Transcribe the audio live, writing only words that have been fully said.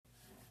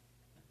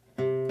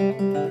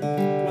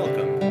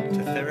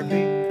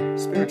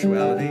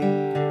spirituality,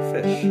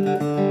 fish.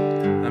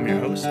 I'm your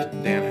host,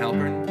 Dan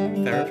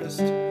Halpern, therapist,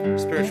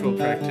 spiritual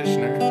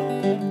practitioner,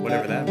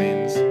 whatever that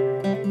means,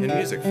 and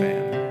music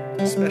fan,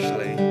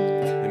 especially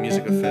the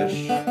music of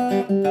fish.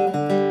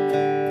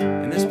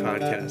 In this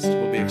podcast,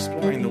 we'll be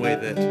exploring the way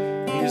that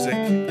music,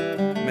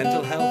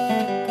 mental health,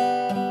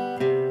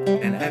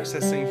 and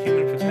accessing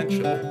human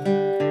potential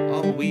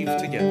all weave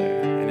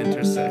together and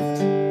intersect.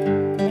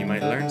 You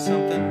might learn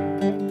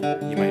something,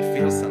 you might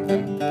feel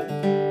something,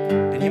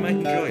 and you might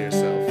enjoy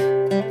yourself.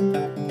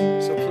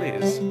 So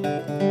please,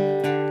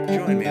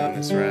 join me on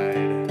this ride.